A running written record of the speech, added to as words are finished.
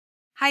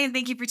Hi, and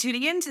thank you for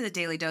tuning in to the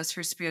Daily Dose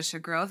for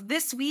Spiritual Growth.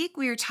 This week,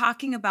 we are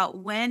talking about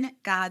when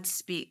God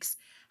speaks.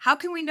 How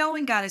can we know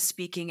when God is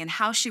speaking, and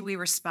how should we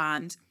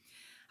respond?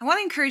 I want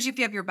to encourage you, if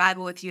you have your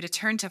Bible with you, to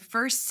turn to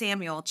 1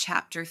 Samuel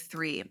chapter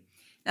 3.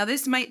 Now,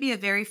 this might be a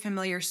very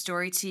familiar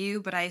story to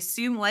you, but I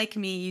assume, like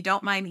me, you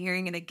don't mind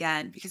hearing it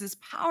again because it's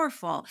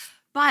powerful.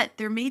 But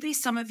there may be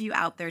some of you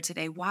out there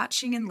today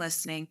watching and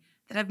listening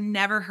that have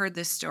never heard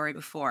this story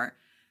before.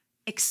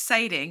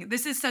 Exciting.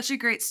 This is such a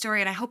great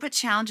story, and I hope it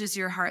challenges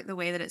your heart the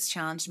way that it's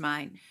challenged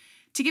mine.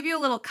 To give you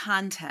a little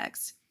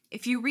context,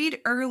 if you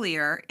read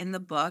earlier in the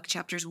book,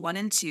 chapters 1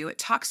 and 2, it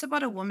talks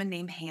about a woman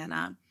named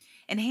Hannah.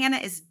 And Hannah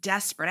is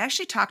desperate. I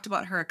actually talked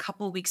about her a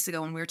couple of weeks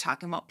ago when we were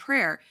talking about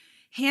prayer.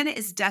 Hannah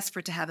is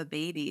desperate to have a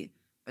baby,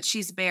 but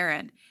she's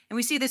barren. And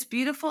we see this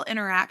beautiful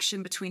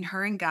interaction between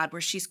her and God where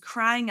she's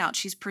crying out,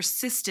 she's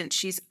persistent,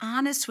 she's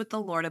honest with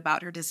the Lord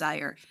about her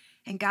desire.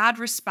 And God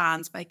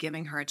responds by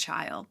giving her a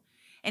child.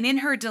 And in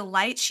her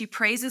delight, she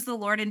praises the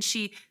Lord and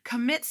she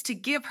commits to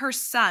give her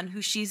son,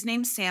 who she's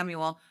named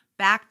Samuel,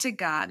 back to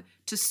God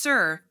to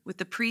serve with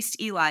the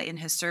priest Eli in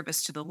his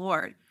service to the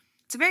Lord.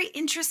 It's a very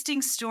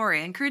interesting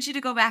story. I encourage you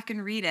to go back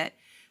and read it.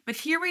 But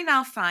here we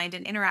now find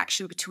an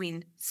interaction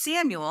between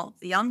Samuel,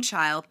 the young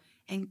child,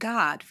 and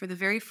God for the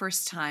very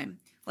first time.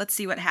 Let's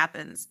see what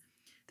happens.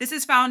 This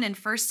is found in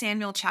 1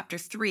 Samuel chapter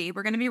 3.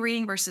 We're going to be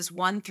reading verses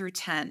 1 through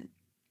 10.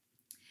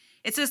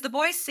 It says, the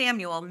boy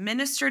Samuel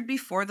ministered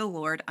before the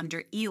Lord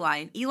under Eli,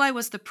 and Eli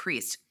was the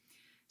priest,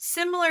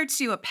 similar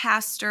to a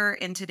pastor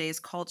in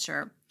today's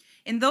culture.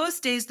 In those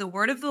days, the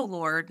word of the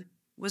Lord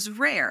was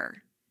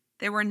rare.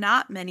 There were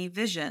not many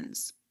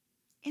visions.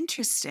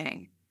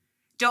 Interesting.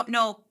 Don't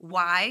know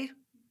why,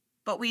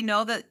 but we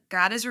know that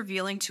God is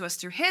revealing to us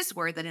through his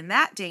word that in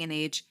that day and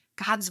age,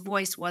 God's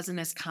voice wasn't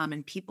as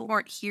common. People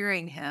weren't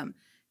hearing him.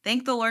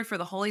 Thank the Lord for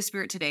the Holy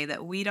Spirit today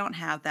that we don't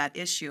have that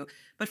issue.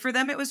 But for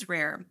them, it was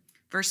rare.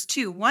 Verse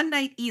 2, one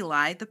night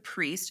Eli, the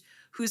priest,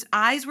 whose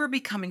eyes were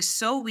becoming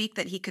so weak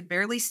that he could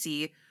barely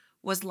see,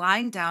 was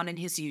lying down in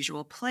his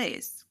usual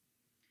place.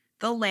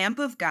 The lamp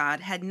of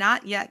God had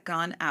not yet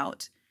gone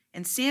out,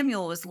 and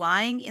Samuel was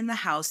lying in the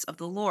house of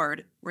the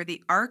Lord, where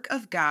the ark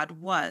of God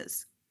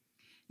was.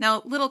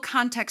 Now, little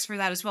context for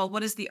that as well.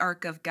 What is the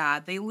ark of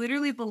God? They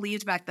literally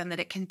believed back then that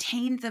it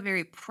contained the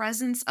very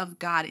presence of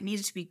God. It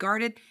needed to be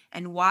guarded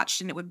and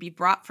watched, and it would be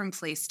brought from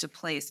place to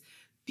place.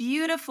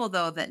 Beautiful,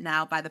 though, that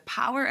now, by the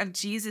power of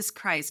Jesus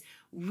Christ,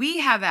 we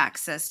have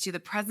access to the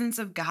presence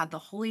of God, the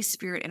Holy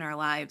Spirit in our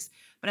lives.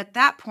 But at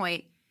that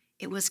point,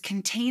 it was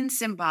contained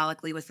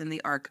symbolically within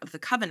the Ark of the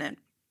Covenant.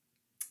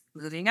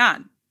 Moving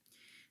on.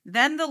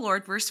 Then the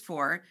Lord, verse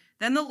 4,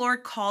 then the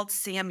Lord called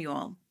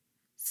Samuel.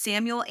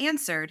 Samuel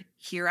answered,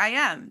 here I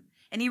am.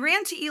 And he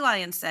ran to Eli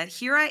and said,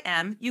 here I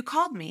am, you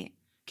called me.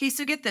 Okay,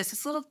 so get this.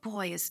 This little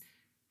boy is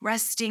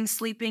resting,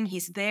 sleeping.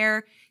 He's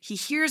there. He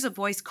hears a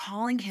voice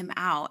calling him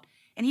out.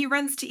 And he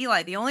runs to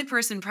Eli, the only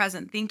person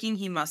present, thinking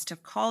he must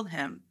have called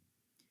him.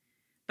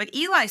 But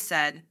Eli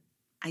said,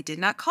 I did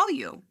not call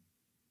you.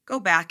 Go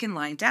back and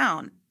lie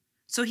down.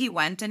 So he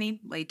went and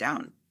he lay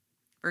down.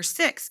 Verse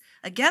 6,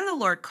 again the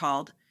Lord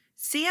called,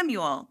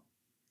 Samuel.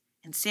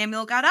 And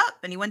Samuel got up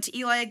and he went to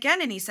Eli again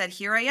and he said,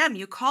 here I am,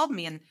 you called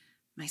me. And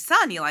my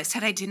son, Eli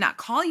said, I did not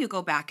call you,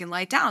 go back and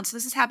lie down. So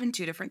this has happened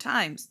 2 different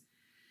times.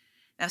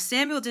 Now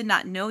Samuel did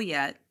not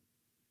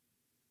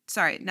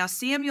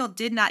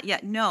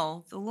yet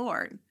know the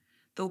Lord.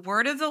 The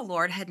word of the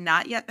Lord had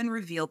not yet been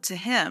revealed to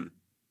him.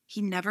 He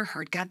never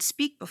heard God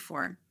speak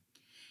before.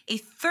 A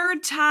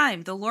 3rd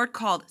time, the Lord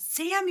called,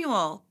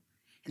 Samuel.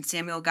 And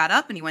Samuel got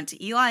up and he went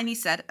to Eli and he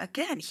said,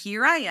 again,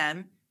 here I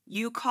am,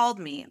 you called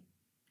me.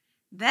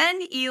 Then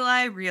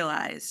Eli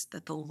realized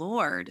that the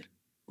Lord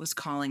was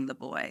calling the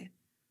boy.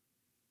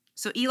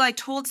 So Eli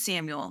told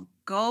Samuel,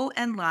 go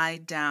and lie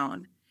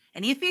down.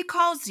 And if he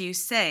calls you,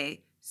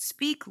 say,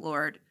 speak,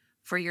 Lord,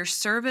 for your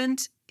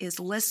servant is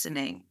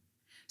listening.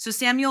 So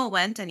Samuel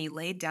went and he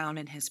laid down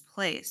in his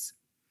place.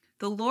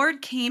 The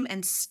Lord came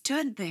and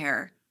stood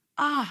there.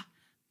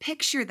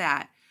 Picture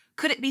that.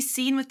 Could it be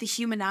seen with the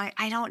human eye?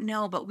 I don't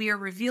know, but we are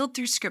revealed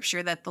through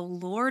Scripture that the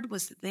Lord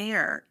was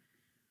there.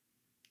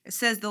 It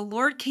says the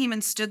Lord came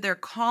and stood there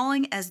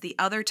calling as the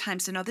other time.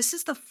 So now this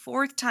is the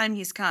 4th time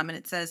he's come, and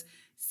it says,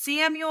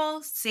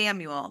 Samuel,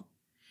 Samuel.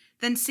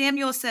 Then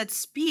Samuel said,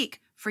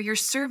 speak, for your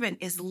servant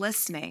is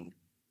listening,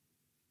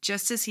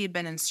 just as he had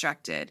been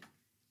instructed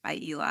by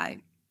Eli.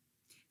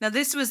 Now,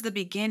 this was the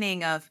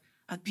beginning of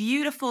a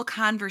beautiful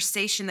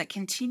conversation that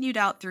continued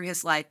out through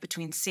his life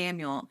between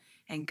Samuel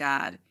and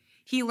God.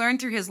 He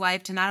learned through his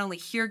life to not only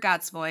hear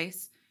God's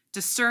voice,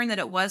 discern that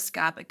it was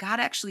God, but God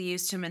actually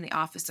used him in the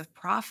office of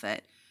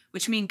prophet,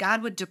 which means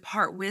God would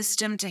depart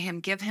wisdom to him,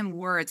 give him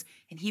words,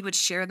 and he would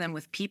share them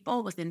with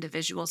people, with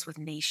individuals, with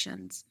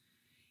nations.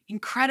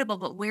 Incredible,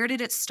 but where did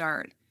it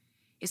start?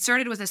 It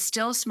started with a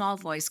still small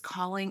voice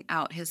calling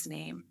out his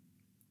name.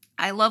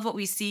 I love what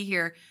we see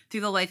here through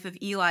the life of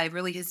Eli,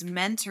 really his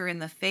mentor in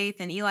the faith.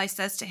 And Eli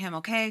says to him,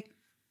 okay,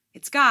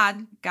 it's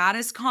God. God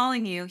is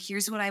calling you.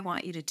 Here's what I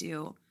want you to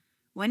do.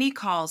 When he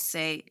calls,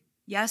 say,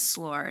 yes,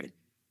 Lord.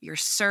 Your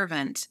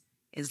servant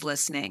is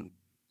listening.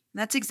 And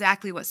that's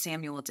exactly what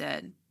Samuel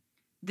did.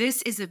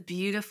 This is a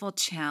beautiful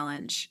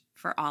challenge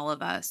for all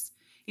of us.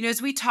 As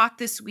we talk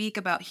this week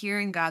about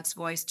hearing God's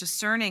voice,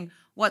 discerning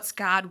what's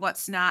God,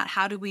 what's not,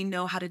 how do we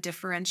know how to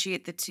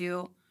differentiate the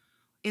two?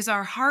 Is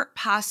our heart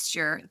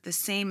posture the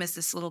same as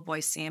this little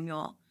boy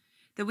Samuel?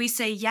 That we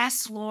say,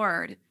 yes,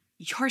 Lord,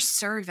 your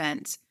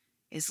servant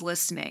is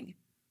listening.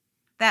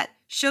 That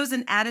shows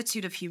an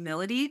attitude of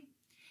humility.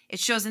 It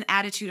shows an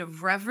attitude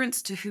of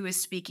reverence to who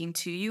is speaking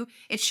to you.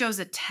 It shows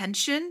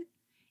attention,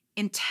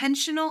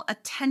 intentional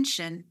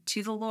attention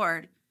to the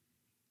Lord.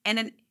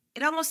 And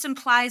it almost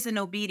implies an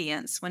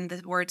obedience when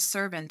the word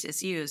servant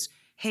is used.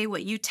 Hey,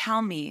 what you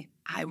tell me,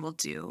 I will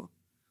do.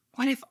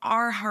 What if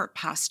our heart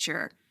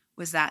posture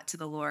was that to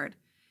the Lord?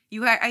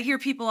 I hear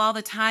people all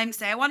the time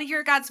say, I want to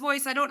hear God's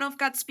voice. I don't know if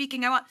God's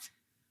speaking.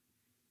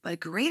 But a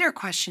greater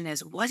question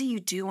is, what do you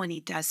do when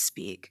he does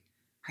speak?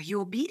 Are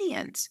you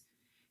obedient?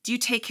 Do you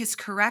take his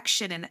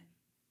correction and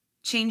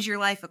change your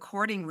life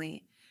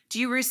accordingly? Do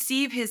you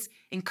receive his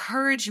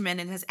encouragement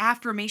and his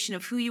affirmation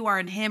of who you are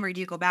in him, or do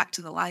you go back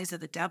to the lies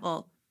of the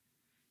devil?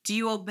 Do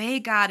you obey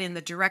God in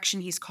the direction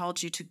he's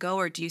called you to go,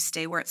 or do you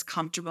stay where it's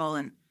comfortable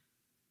and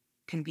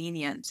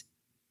convenient?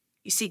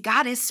 You see,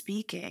 God is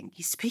speaking.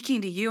 He's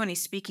speaking to you and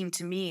he's speaking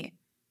to me.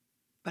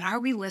 But are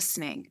we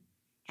listening?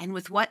 And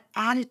with what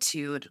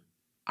attitude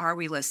are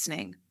we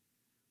listening?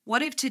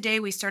 What if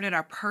today we started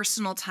our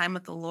personal time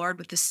with the Lord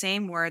with the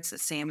same words that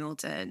Samuel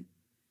did?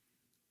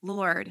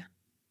 Lord,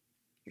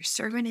 your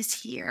servant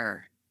is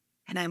here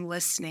and I'm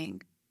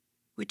listening.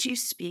 Would you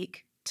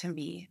speak to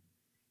me?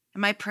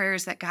 And my prayer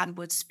is that God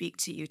would speak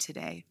to you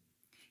today.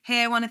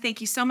 Hey, I want to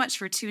thank you so much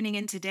for tuning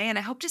in today, and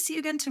I hope to see you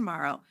again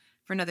tomorrow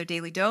for another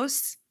Daily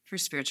Dose for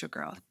Spiritual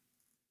Growth.